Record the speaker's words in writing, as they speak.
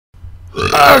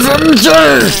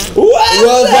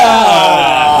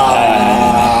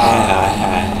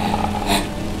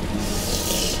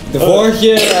De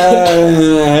vorige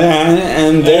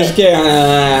en deze keer.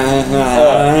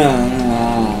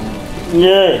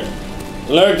 Nee.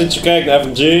 Leuk dat je kijkt naar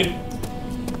FNG.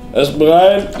 Dat is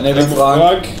Brian. En ik ben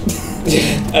Frank.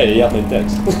 Hey, je had mijn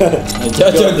tekst. Je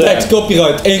had jouw tekst,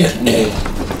 copyright, nee.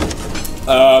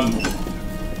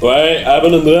 Wij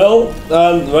hebben een drill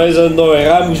en wij zijn door een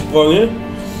raam gesprongen.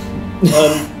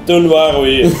 En toen waren we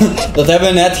hier. Dat hebben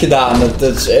we net gedaan, dat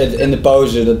is in de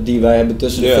pauze die wij hebben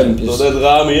tussen de filmpjes. Dat is het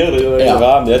raam hier, dat is het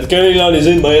raam. Ja, dat kunnen jullie nou niet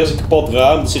zien, maar hier is een kapot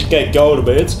raam. Dus je kijkt koud een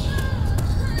beetje.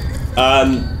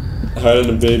 En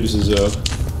huilende baby's en zo.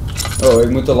 Oh, ik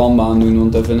moet de landbaan doen,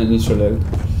 want ik vind het niet zo leuk.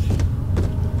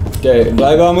 Oké,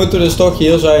 blijkbaar moeten we dus toch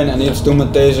hier zijn en iets doen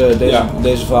met deze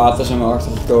vaten zijn we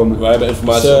achtergekomen. Wij hebben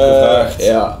informatie opgevraagd.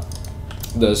 Ja.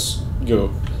 Dus, go.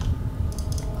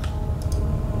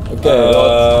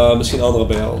 Oké, misschien andere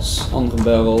barrels. andere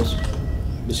barrels.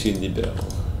 Misschien die barrel.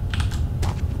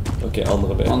 Oké,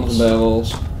 andere barrels. Andere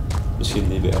barrels. Misschien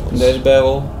die barrels. Deze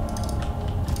barrel.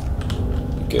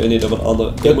 Ik weet niet of een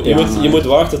andere... Je moet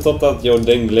wachten totdat jouw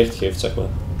ding licht geeft, zeg maar.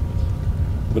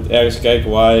 Je moet ergens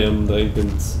kijken waar je hem erin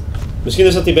kunt... Misschien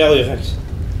is dat die barrel hier rechts.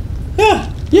 Ja!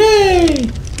 Yay!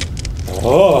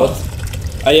 Oh!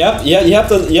 Ah, je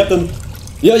hebt een...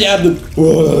 Ja, je hebt een...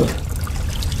 Wow.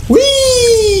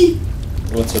 Wee!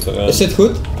 Wat zit erin? Is dit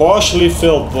goed? Partially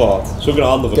filled pot. Zoek een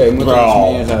andere. Oké, ik moet er iets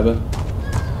meer hebben.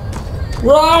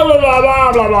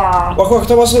 Wacht,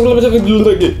 dat was...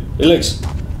 Links.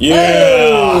 Yeah!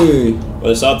 Hey! Wat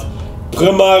is dat?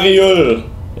 Primariol.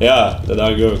 Ja, dat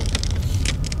dacht ik ook.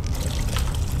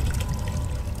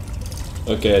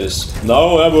 Oké, dus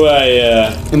nou hebben wij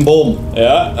een bom.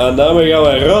 ja, en daarmee gaan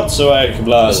wij rotzooi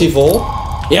geblazen. Is die vol?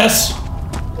 Yes!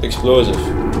 Explosive.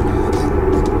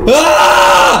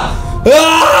 Ah!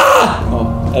 Ah!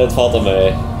 Oh. En het valt er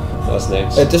mee. Dat is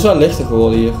niks. Het is wel lichter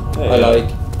geworden hier. Ja, I ja. like.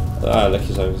 Ah,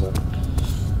 lichtjes aangezet.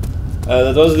 En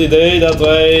het was het idee dat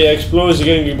wij explosie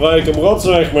gingen gebruiken om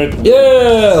rotsen weg met.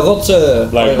 Yeah! Rotsen!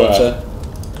 Blijkbaar. Rotsen.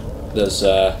 Dus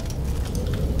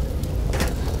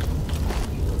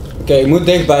Oké, ik moet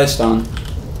dichtbij staan.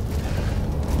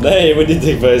 nee, je moet niet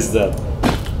dichtbij staan.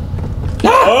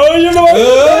 Ah! Oh,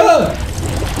 jongen!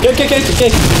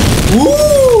 Kijk.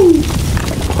 Woe!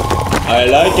 I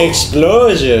like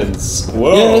explosions.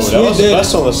 Wow, Yes, dat was we did.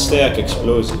 best wel een sterke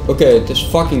explosie. Oké, het is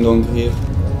fucking donker hier.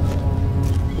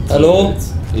 Hallo?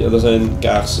 Ja, er zijn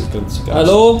kaarsen. Je kunt ze kaarsen.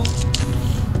 Hallo?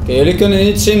 Oké, jullie kunnen het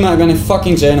niet zien, maar ik ben echt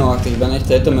fucking zenuwachtig. Ik ben echt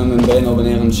hitten met mijn benen op en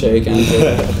neer aan het shaken en zo.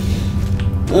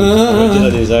 Moet je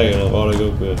dat niet zeggen, dan word ik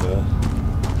ook weer.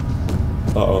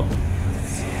 Oh.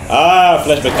 Ah,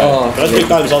 flashback time. Oh, Flashback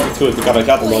time is altijd goed, dan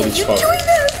gaat er nooit iets fout.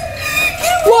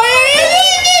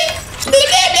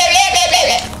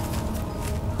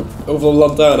 Hoeveel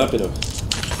lantaarn heb je nog?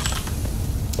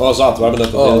 Oh, zat, we hebben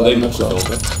net het hele ding opgevuld,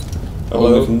 hè. We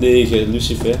hebben nog 9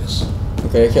 lucifers.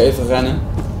 Oké, ik ga even rennen.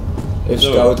 Even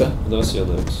Zo, scouten. Dat is heel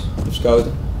niks. Even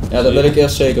scouten. Ja, dat wil ik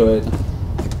eerst zeker weten.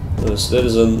 Dus dit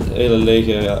is een hele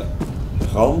lege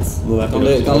rand. Dan heb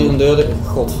je Kan hier een deur dicht?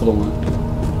 Godverdomme.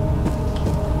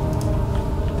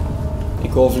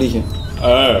 Ik hoor vliegen.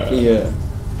 Vliegen.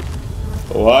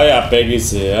 Oh ja,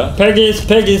 Peggy's hier.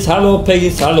 Hallo Peggy's,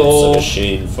 It's a hallo.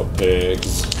 machine for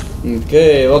pigs.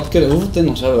 Oké, hoeveel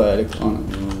tinders hebben we eigenlijk? Oh,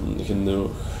 nee. Genoeg.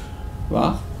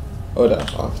 Waar? Oh, daar,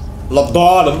 8.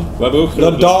 Ladanen. We hebben ook genoeg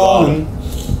Ladanen.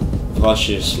 Voor als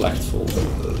je je slecht voelt.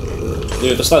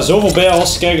 Dude, er staan zoveel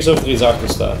barrels, kijk eens of er iets achter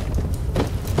staat.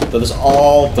 Dat is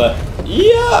altijd...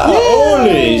 Ja,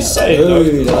 olie! Zei het Hey,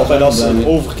 toch? dat Altijd ben als ze ik een blij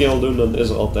mee. overkill doen, dan is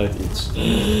er altijd iets.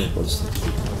 Wat is dat?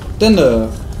 Tinder.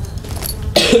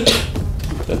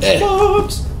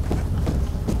 Box.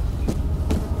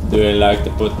 Do you like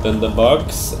to put in the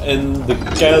box in the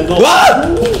candle?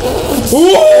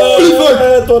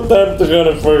 Het wordt hem te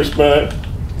runnen volgens mij.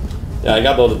 Ja, ik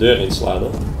ga door de deur inslaan, hè.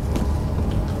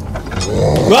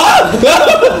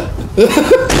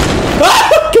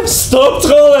 Stop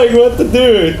trolling, what the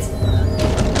dude?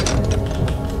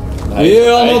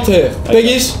 Yeah, I'm not here.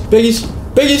 Piggies.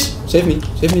 Save me,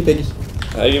 piggies.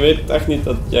 Ja, je weet echt niet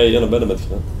dat jij hier naar binnen bent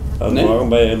gegaan. En Nee? waarom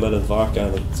ben je met een vark aan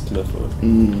het knuffelen?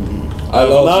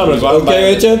 Voornamelijk, waarom oké, ben je-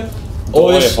 weet je?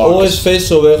 varkens. Always face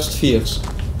the worst fears.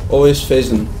 Always face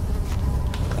them.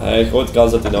 Grote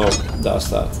kans dat hij nou daar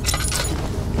staat.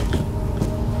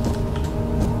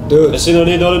 Dude. Is hij nog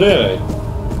niet door de deur heen?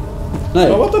 Nee.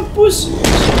 Maar wat een poes!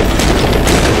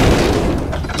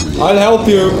 I'll help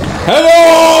you.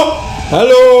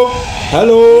 Hallo.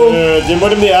 Je moet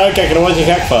hem niet aankijken, daar word je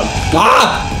gek van.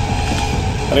 Ah!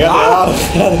 En dan gaat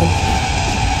hij aan.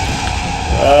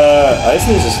 Hij is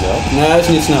niet zo snel. Nee, hij is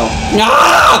niet snel. Ja!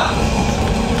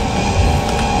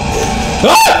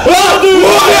 What the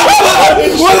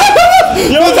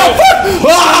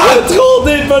fuck? Je trolt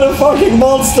niet met een fucking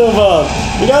monster, man.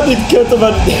 Je gaat niet kutten met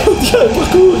een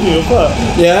parcours hier, of wat?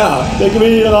 Ja. Denk je wie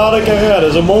hier aan kan redden? Dat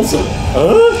is een monster.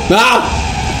 Huh? Nou!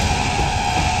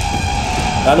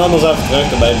 En anders even terug,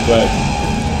 dan ben je hem kwijt.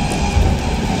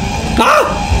 Ah!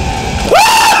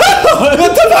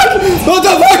 What the fuck? What the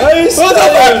fuck? What the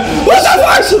fuck? What the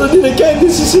fuck? Als je er niet naar kijkt, die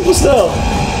is super snel.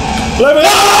 Blijf maar.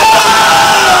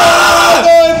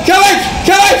 Ga weg!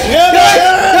 Ga weg! Ga weg!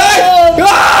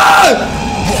 Ga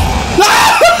weg!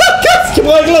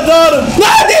 Gebruik lantaarn! Nee!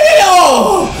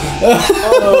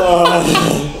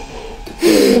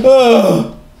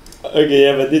 Oké,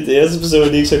 jij bent niet de eerste persoon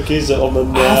die ik zou kiezen om een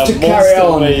monster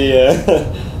mee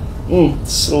te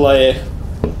slayen.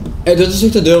 Hé, dit is toch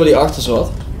de deur waar die achter zat?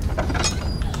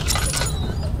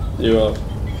 Ja.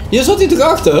 Hier zat hij toch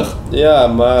achter? Ja,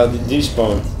 maar die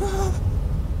despawnt.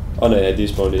 Oh nee, die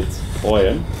spawnt niet. Hoor je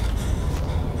hem?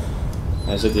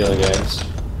 Hij zit hier ergens.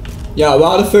 Ja,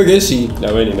 waar de fuck is hij?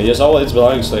 Ja, weet niet, maar je zal wel iets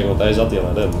belangrijks zeggen, want hij zat hier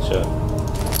net in, dus ja.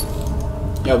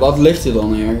 Ja, wat ligt hij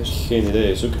dan ergens? Geen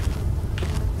idee, zoeken.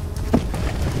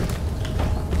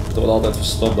 Het wordt altijd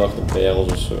verstopt achter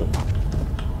barrels of zo.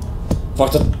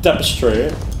 Wacht, een tapestry.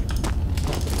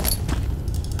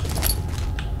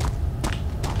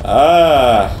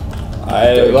 Ah,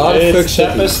 I like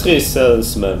tapestry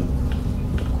salesman.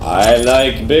 I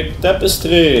like big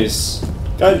tapestries.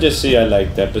 Can't you see I like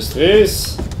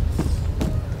tapestries?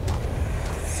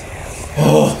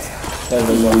 Oh, dat is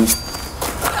lang.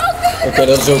 Oké,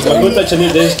 dat is ook maar goed dat je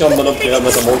nu deze kant dan opgered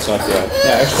met een monster achter jou.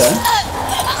 Ja, echt hè?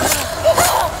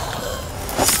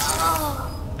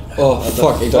 Oh,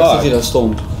 fuck, ik dacht dat hij daar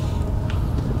stond.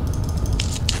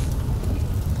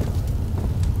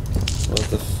 What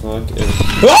the fuck is...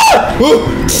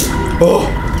 Oh!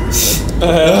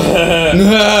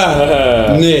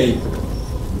 Nee.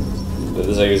 Dit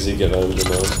is echt een zieke ruimte,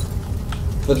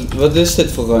 man. Wat is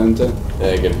dit voor ruimte? Ja,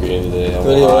 ik heb geen idee.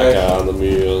 Wil je Allemaal weg? haken aan de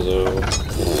muur en zo.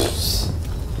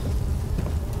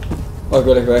 Oh, ik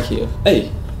wil echt weg hier.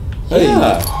 Hey. Hey.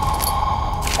 Ja.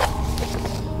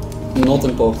 Not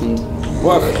important.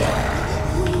 Wacht.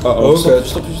 Oh, Oh,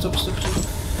 stop.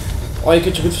 Oh, je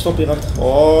kunt je goed verstoppen hierachter.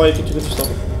 Oh, je kunt je goed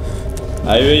verstoppen.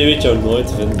 Ah, je weet jou nooit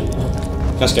te vinden.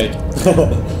 Ga eens kijken.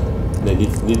 Nee,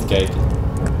 niet kijken.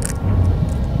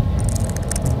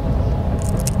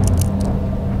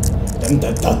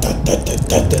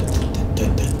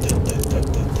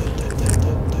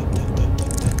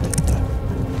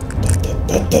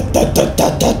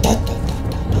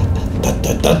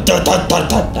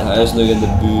 Hij is nog in de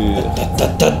buurt.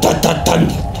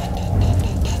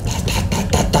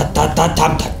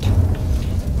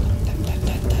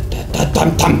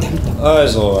 Hij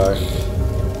is al weg.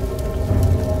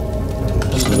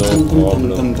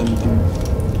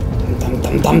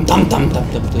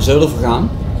 Zullen we ervoor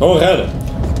gaan? Gewoon redden.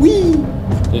 Wee!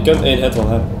 Je kunt één hit wel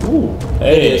hebben. Oeh.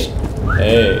 Hey.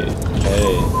 Hey.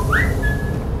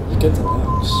 Je kunt er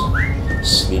langs.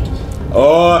 Sneaky.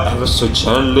 Oh, hij was zo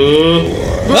gently.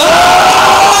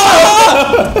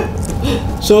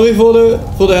 Sorry voor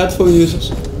de headphone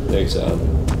users. Niks aan.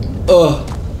 Oh.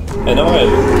 En dan weer.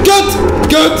 Kut!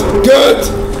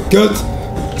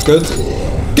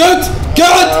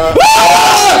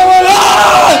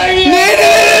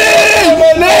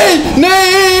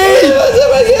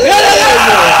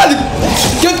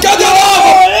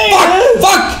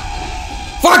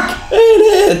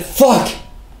 Fuck!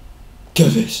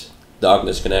 Kut is.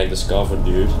 Darkness can act as cover,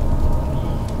 dude.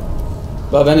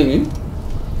 Waar ben ik nu?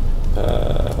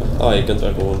 Je kunt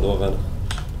er gewoon doorrennen.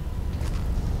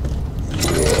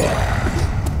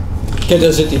 Kijk,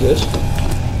 daar zit hij dus.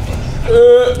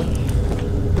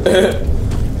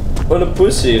 Wat een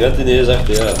pussy, red die niet eens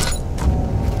echt uit.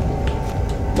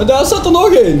 Maar daar staat er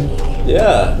nog één.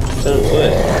 Ja, het zijn er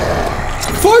twee.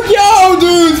 Fuck jou,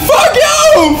 dude! Fuck jou!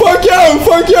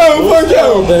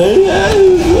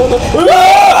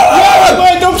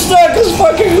 Mijn opstak is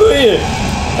fucking goeie!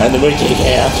 En dan moet je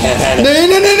rennen. Nee!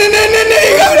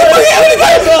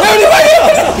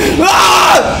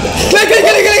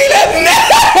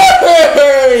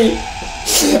 Nee!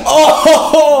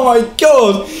 Oh my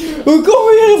god! Hoe komen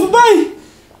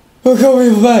we hier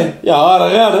voorbij? Ja, harder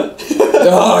rennen.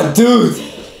 Ja, dude!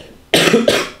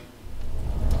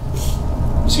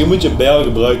 Misschien moet je bijl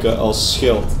gebruiken als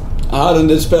schild. In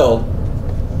dit spel.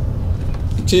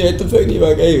 Ik zie echt de fuck niet waar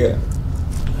ik heen ga.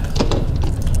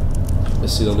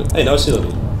 Is hij dan nu? Nou is hij er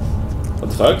niet. What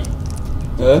the fuck?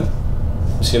 Huh?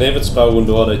 Misschien even het spel gewoon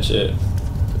door dat je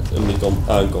hem niet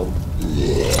aankomt.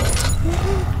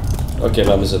 Oké,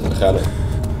 laat me zitten. Ga er.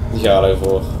 Die gaat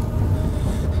ervoor.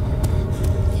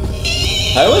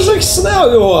 Hij was echt snel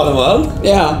geworden, man.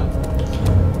 Ja.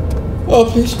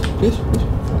 Oh, please.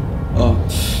 Oh.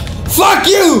 Fuck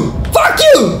you! Fuck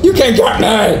you! You can't get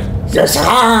me! Yes,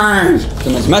 hard!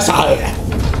 Toen is mes halen.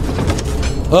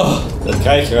 Oh. Dat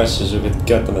krijg je als je zo gaat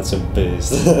kutten met zijn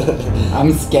beest.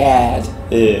 I'm scared.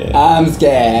 Yeah. I'm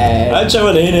scared. Uit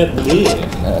jou een het bier.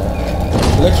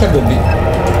 Gelukkig hebben we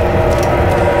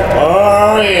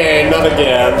Oh yeah, not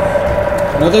again.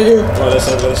 Not thank you. Wat is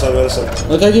dat?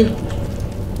 Not thank you.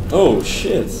 Oh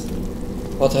shit.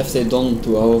 What have they done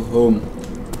to our home?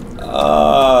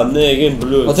 Ah, nee, geen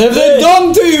bloed. What have they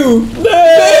done to you? Nee!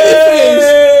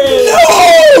 Babyface!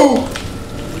 No!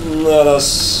 Nou, dat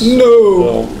is...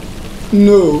 No.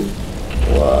 No.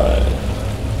 Why?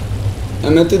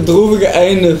 En met dit droevige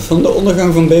einde van de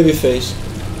ondergang van Babyface.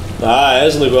 Nou, hij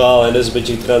is er nog wel en is een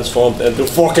beetje getransformed into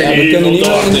fucking Ja, we kunnen niet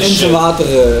meer in zijn water...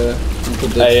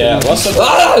 Hey, was dat...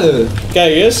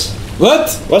 Kijk eens.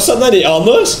 Wat? Was dat nou niet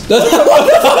anders?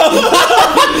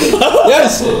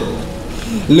 Yes!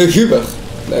 Luguber.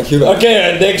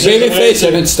 Oké, niks. Babyface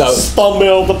en het stout.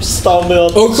 Standbeeld op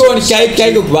standbeeld. Ook gewoon,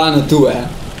 kijk ook waar naartoe, hè.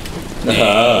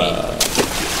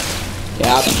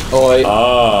 Ja, oi.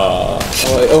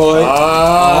 Oi.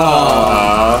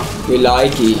 We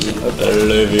like it.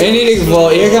 In ieder geval,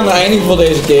 hier gaan we eindigen voor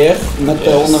deze keer. Met de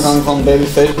ondergang van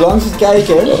Babyface. Bedankt voor het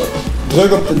kijken.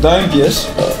 Druk op de duimpjes.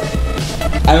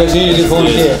 En we zien jullie de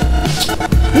volgende keer.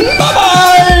 Bye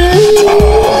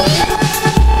bye!